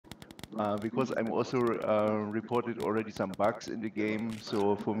because I'm also reported already some bugs in the game.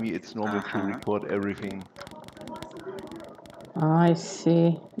 So for me, it's normal to record everything. I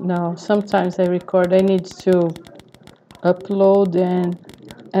see. No, sometimes I record. I need to upload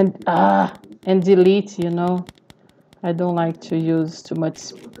and delete. You know, I don't like to use too much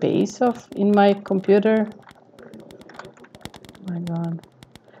space in my computer. Oh my God,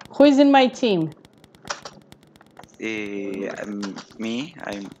 who is in my team? Me,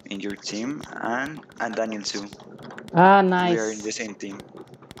 I'm in your team, and Daniel too. Ah, We are in the nice. same team.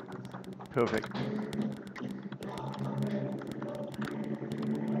 Perfect.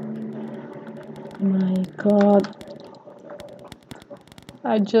 My God,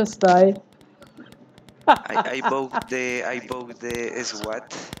 I just died. I bought the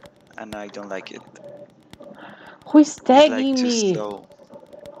SWAT, and I don't like it. Who is It's like tagging too me? slow.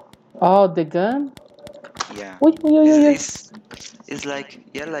 Oh, the gun? Yeah. Uy, uy, uy, It's uy, uy. it's it's like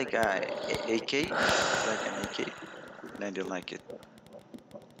yeah like a AK. It's like an AK. And I don't like it.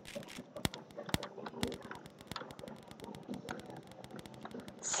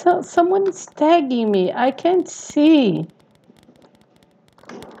 So, someone is tagging me. I can't see.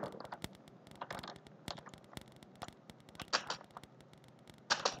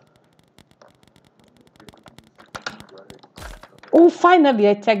 Oh, finally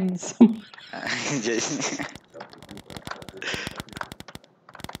I tagged someone. Yes.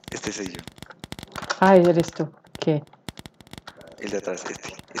 Este soy yo. Ah, eres tú. Okay. El de atrás,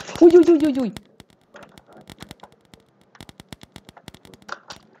 este. Uy, uy, uy, uy, uy.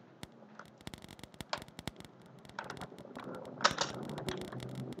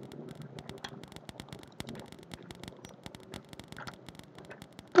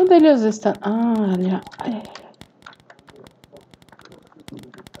 ¿Dónde ellos están? Ah, ya. Ay.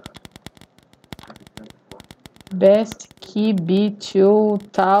 Best key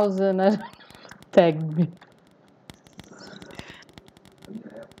B2000. Tag me.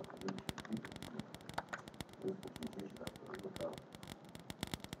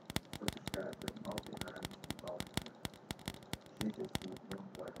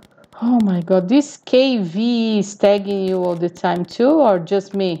 Oh my God, this KV is tagging you all the time too, or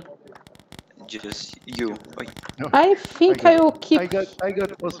just me? Just you. Ay, No, I think I will keep. I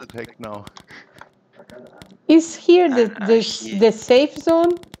got also tagged now. Is here he, the safe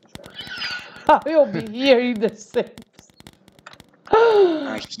zone? I will be here in the safe.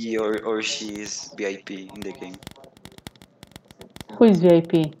 he or she is VIP in the game. Who is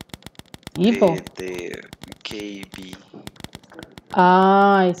VIP? Evil. The KB.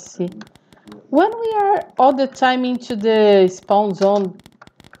 Ah, I see. When we are all the time into the spawn zone,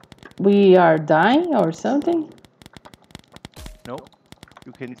 we are dying or something? No,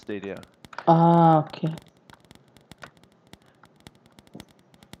 you can stay there. Ah, okay.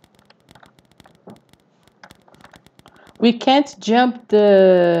 We can't jump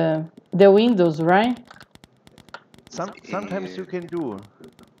the windows, right? Sometimes you can do.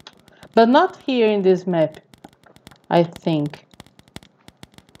 But not here in this map, I think.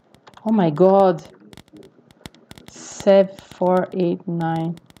 Oh my God.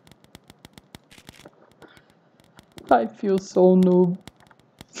 7489. I feel so noob.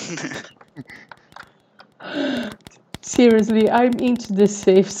 Seriously, I'm into the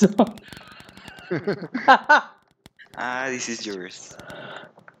safe zone. This is yours.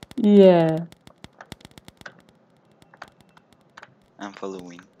 Yeah. I'm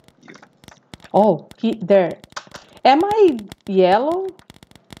following you. Oh, there. Am I yellow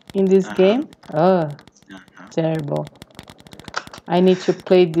in this game? Oh, terrible. I need to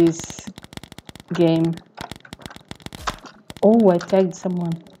play this game. Oh, I tagged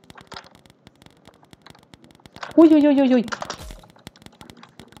someone. Uy, uy, uy, uy, uy.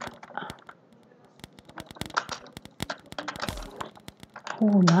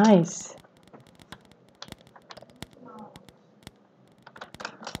 Oh, nice.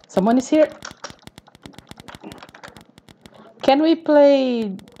 Someone is here. Can we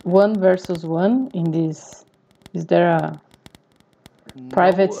play 1 versus 1 in this? Is there a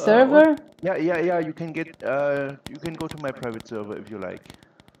private server? Yeah. You can get. You can go to my private server if you like.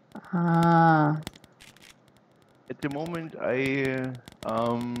 Ah. At the moment, I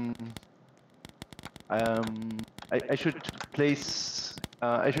should place.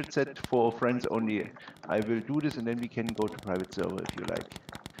 I should set for friends only. I will do this, and then we can go to private server if you like.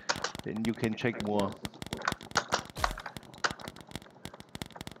 Then you can check more.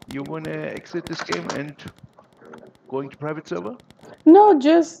 You wanna exit this game and going to private server? No,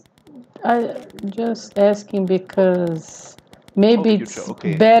 just asking because maybe it's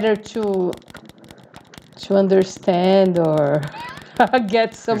better to understand, or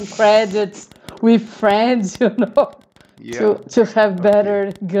get some credits with friends, Yeah. to have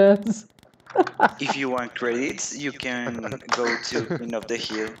better guns. If you want credits, you can go to Queen of the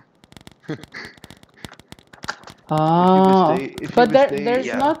Hill. Oh, If you but will stay there's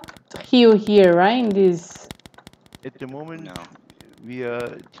Yeah. not hill here, right? In this, at the moment, No. we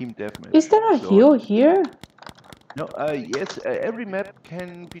are team deathmatch. is there a So hill here? no, yes, every map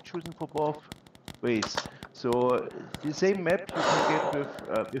can be chosen for both ways. So the same map you can get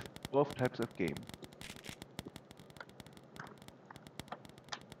with both types of game.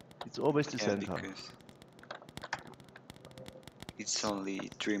 It's always the Yeah, center. because it's only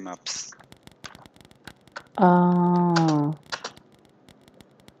 3 maps. Oh,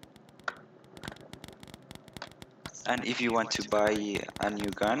 And if you want to buy a new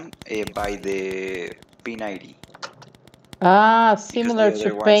gun, buy the P90. Because similar the to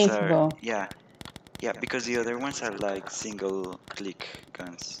other ones are, paintball. yeah, because the other ones are like single click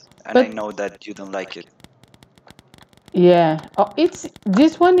guns. And I But know that you don't like it. yeah, oh,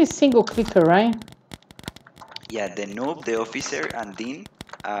 this one is single clicker, right? Yeah, the noob, the officer, and Dean,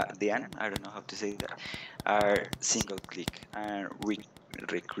 I don't know how to say that, are single click. And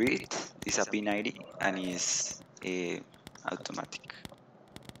recruit is a P90 and is automatic.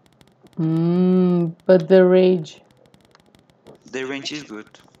 But the rage. The range is good,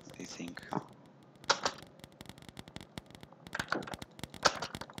 I think.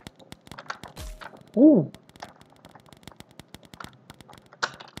 Ooh.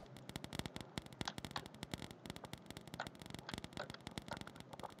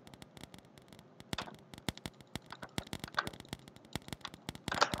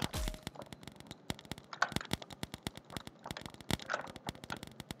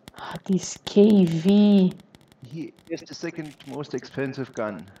 This KV. He is the second most expensive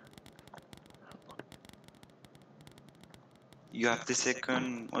gun. You have the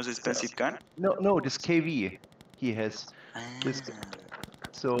second most expensive gun? No, this KV he has. This Ah,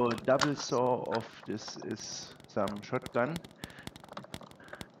 so double saw of this is some shotgun.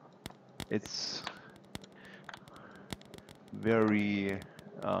 It's very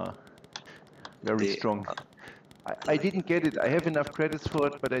very the strong. I didn't get it. I have enough credits for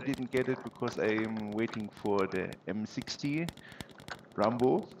it, but I didn't get it because I'm waiting for the M60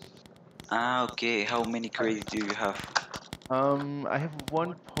 Rambo. okay. How many credits do you have? I have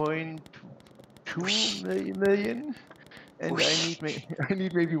 1.2 million, and I need I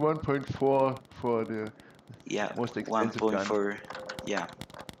need maybe 1.4 for the Yeah, most expensive gun. 1.4. Yeah,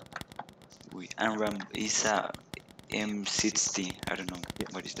 and Ram is a M60. I don't know Yeah,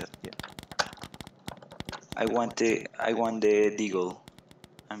 what is that. yeah. I want the Deagle.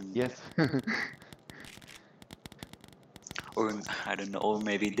 Yes. Or I don't know, or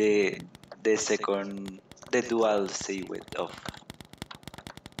maybe the second, the dual say with of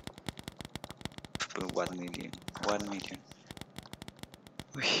 1 million, 1 million.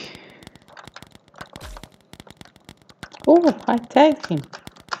 Oh, I tagged him.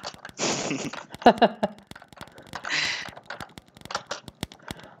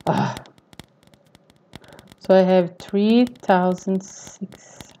 Ah. So I have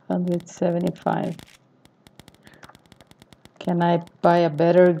 3,675. Can I buy a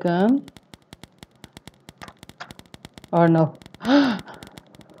better gun? Or no? I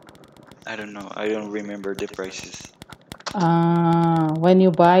don't know. I don't remember the prices. When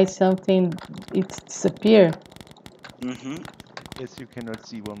you buy something, it disappears. Mm-hmm. Yes, you cannot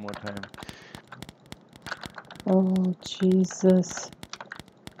see one more time. Oh, Jesus.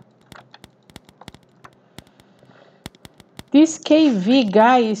 This KV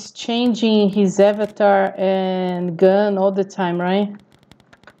guy is changing his avatar and gun all the time, right?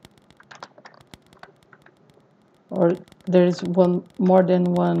 Or there's more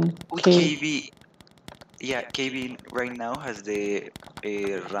than one K. KB, yeah, KB right now has the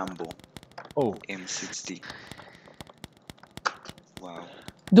Rambo Oh, M60. Wow.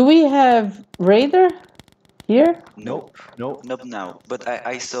 Do we have Raider here? Nope. no, no. Nope now. But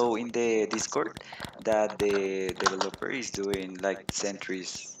I saw in the Discord that the developer is doing like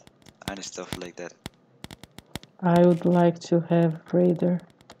sentries and stuff like that. I would like to have Raider.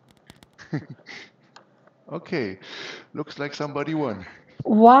 Okay, looks like somebody won.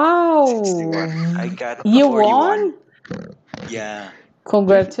 Wow! 61. I got You 41. won? Yeah.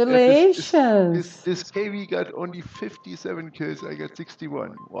 Congratulations! This KV got only 57 kills. I got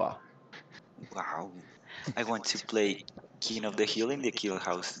 61. Wow. Wow. I want to play King of the Hill in the Kill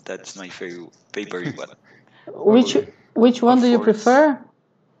House. That's my favorite one. Which Okay. which Or one do you Forts. prefer?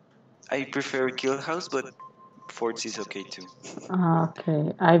 I prefer Kill House, but Forts is okay too.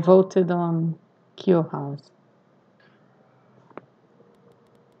 Okay, I voted on Q House.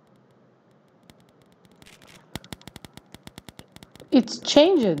 it's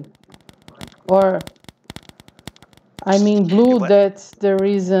changed. Or, I mean, blue, What? that's the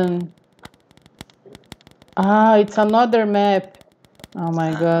reason. Ah, it's another map. Oh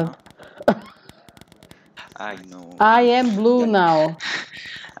my god. I know. I am blue now.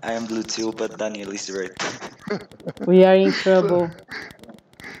 I am blue too, but Daniel is red. We are in So, trouble.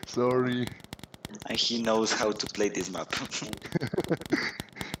 sorry. And he knows how to play this map.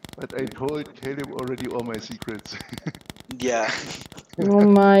 But I told Caleb already all my secrets. Yeah. Oh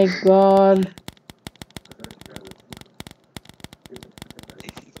my god.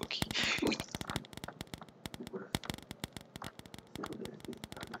 Okay. Uy.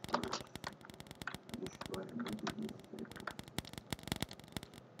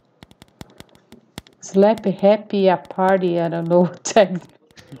 Slap happy a party. I don't know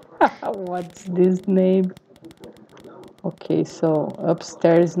what what's this name. Okay, so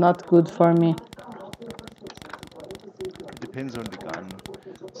upstairs not good for me. It depends on the gun.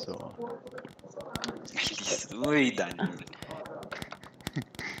 So, Uy, Daniel.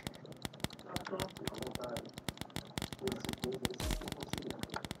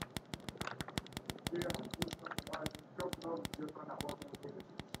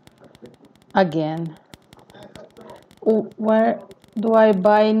 Again. Oh, where do I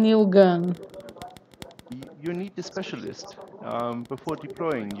buy a new gun? you need the specialist. Before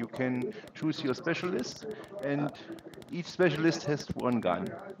deploying, you can choose your specialist, and each specialist has one gun.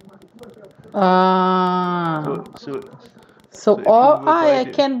 Ah. So if you will buy I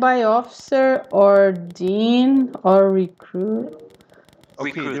the, can buy officer or dean or recruit.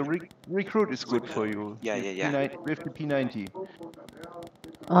 okay, the Recruit. recruit is good for you. Yeah, with yeah, yeah. P9, with the P90.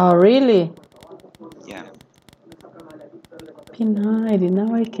 Oh, really? Yeah. P90.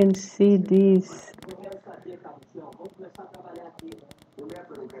 Now I can see this.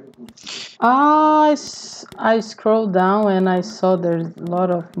 Ah, I scrolled down and I saw there's a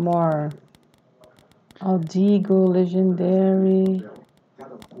lot of more. Aldigo, legendary.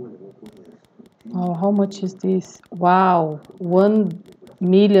 Oh, how much is this? Wow, 1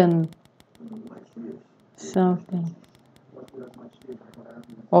 million something.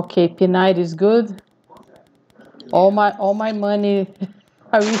 Okay, P9 is good. All my money.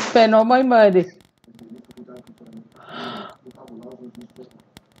 I will spend all my money.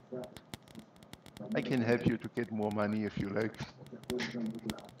 I can help you to get more money if you like.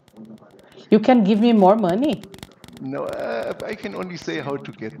 You can give me more money? No, I can only say how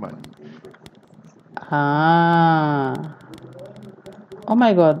to get money. Ah. Oh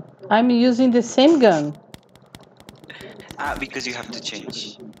my god. I'm using the same gun. Because you have to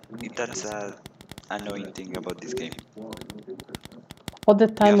change. That's a annoying thing about this game. All the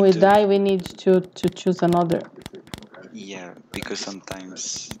time have we to- die, we need to choose another. Yeah, because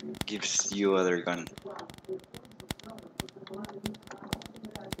sometimes gives you other gun.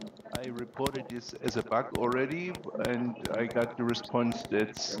 I reported this as a bug already, and I got the response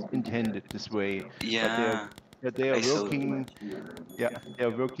that's intended this way. Yeah. But they are I saw. working. Yeah, they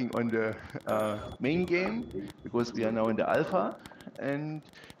are working on the main game because we are now in the alpha, and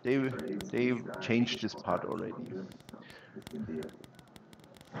they changed this part already.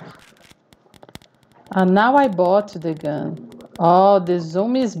 And now I bought the gun. Oh, the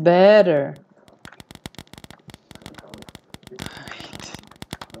zoom is better.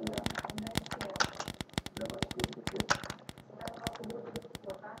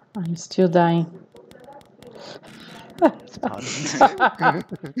 I'm still dying. It's part of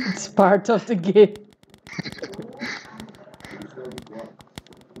the It's part of the game.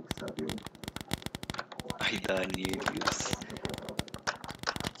 Ay, Danielius.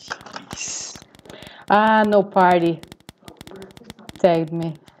 Jeez. Ah, no party. Tagged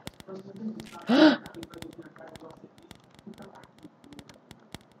me.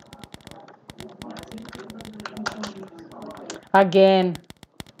 Again.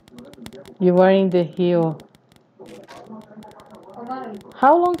 You are in the hill.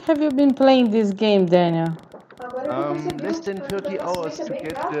 How long have you been playing this game, Daniel? less than 30 hours to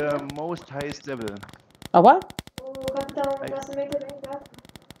get the most highest level. A what? I-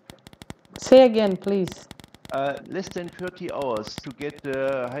 Say again, please. Less than 30 hours to get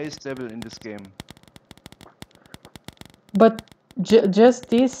the highest level in this game. But just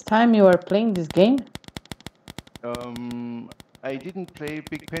this time you are playing this game? I didn't play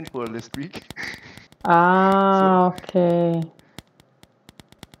Big Paintball last week. Ah, okay.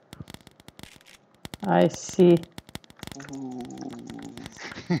 I see.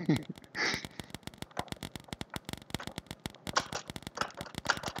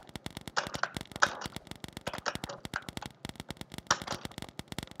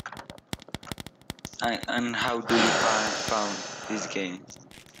 And how do you found this game?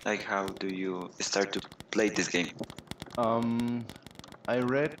 Like, how do you start to play this game? I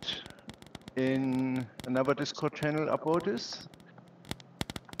read in another Discord channel about this,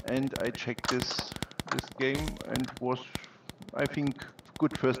 and I checked this game, and was, I think,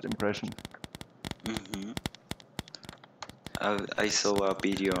 good first impression. Mm-hmm. I saw a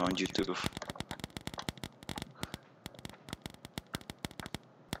video on YouTube.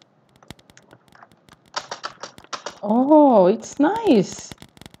 Oh, it's nice.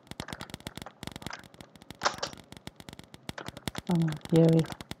 Oh, here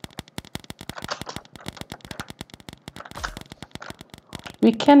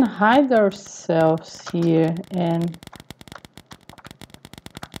we can hide ourselves here and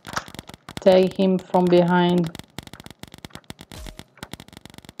tag him from behind.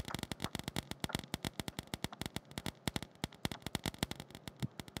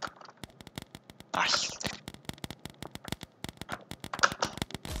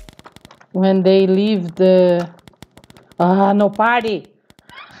 When they leave the... no party!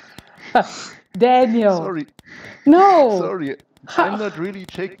 Daniel! Sorry. No! Sorry. I'm not really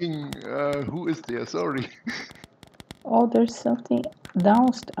checking who is there, sorry. Oh, there's something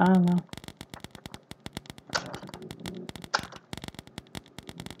downstairs. Ah, no.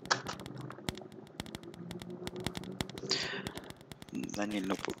 Daniel,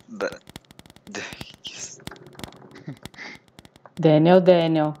 no, yes.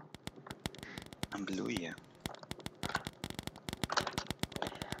 Daniel. I'm blue, yeah.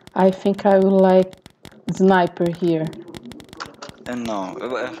 I think I would like sniper here. No,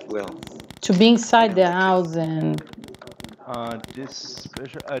 well. To be inside the house and... This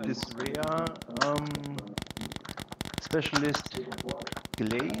rare specialist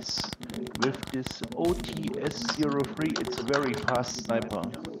glaze with this OTS-03, it's a very fast sniper.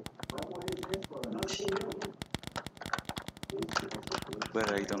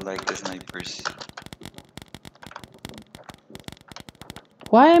 But I don't like the snipers.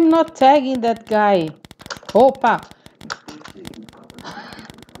 Why I'm not tagging that guy? Opa!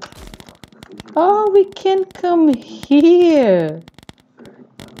 Oh, we can come here.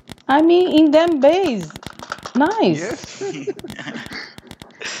 I mean, in them base. Nice. Yes.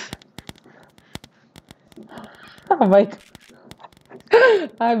 Oh my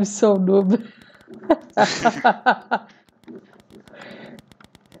God. I'm so noob.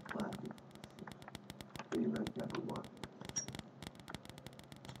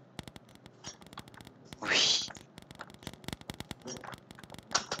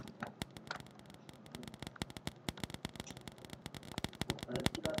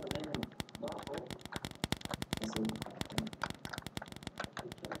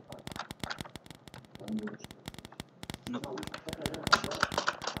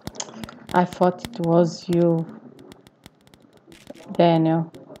 I thought it was you,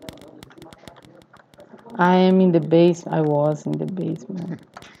 Daniel. I am in the base. I was in the basement.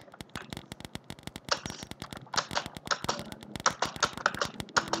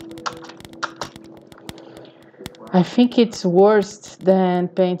 I think it's worse than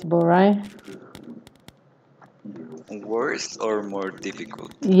Paintball, right? Worse or more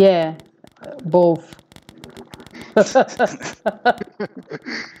difficult? Yeah, both.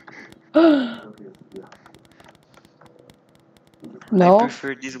 No? I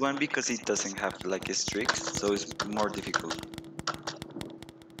prefer this one because it doesn't have like a streaks, so it's more difficult.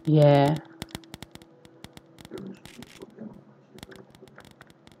 Yeah.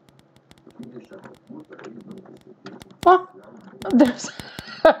 Oh, there's...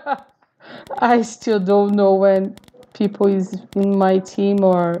 I still don't know when people is in my team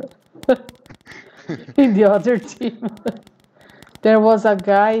or in the other team. There was a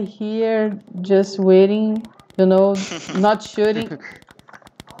guy here just waiting, you know, not shooting.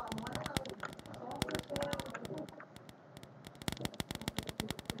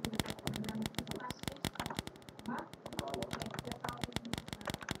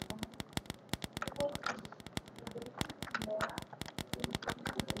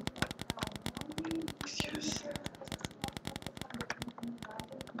 Excuse.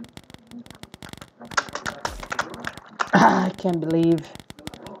 I can't believe.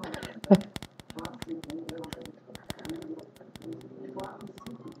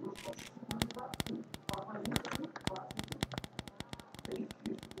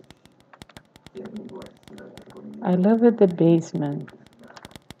 I love it, the basement.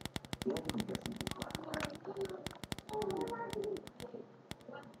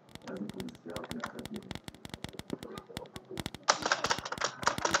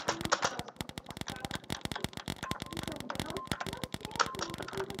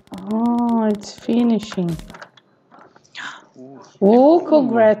 Oh, it's finishing. Ooh. Oh,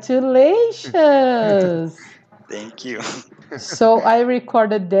 congratulations! Thank you. So I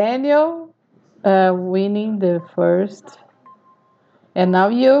recorded Daniel winning the first, and now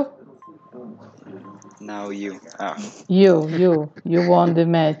you, Now you. Ah, you won the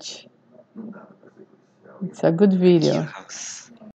match. It's a good thank you, video. house.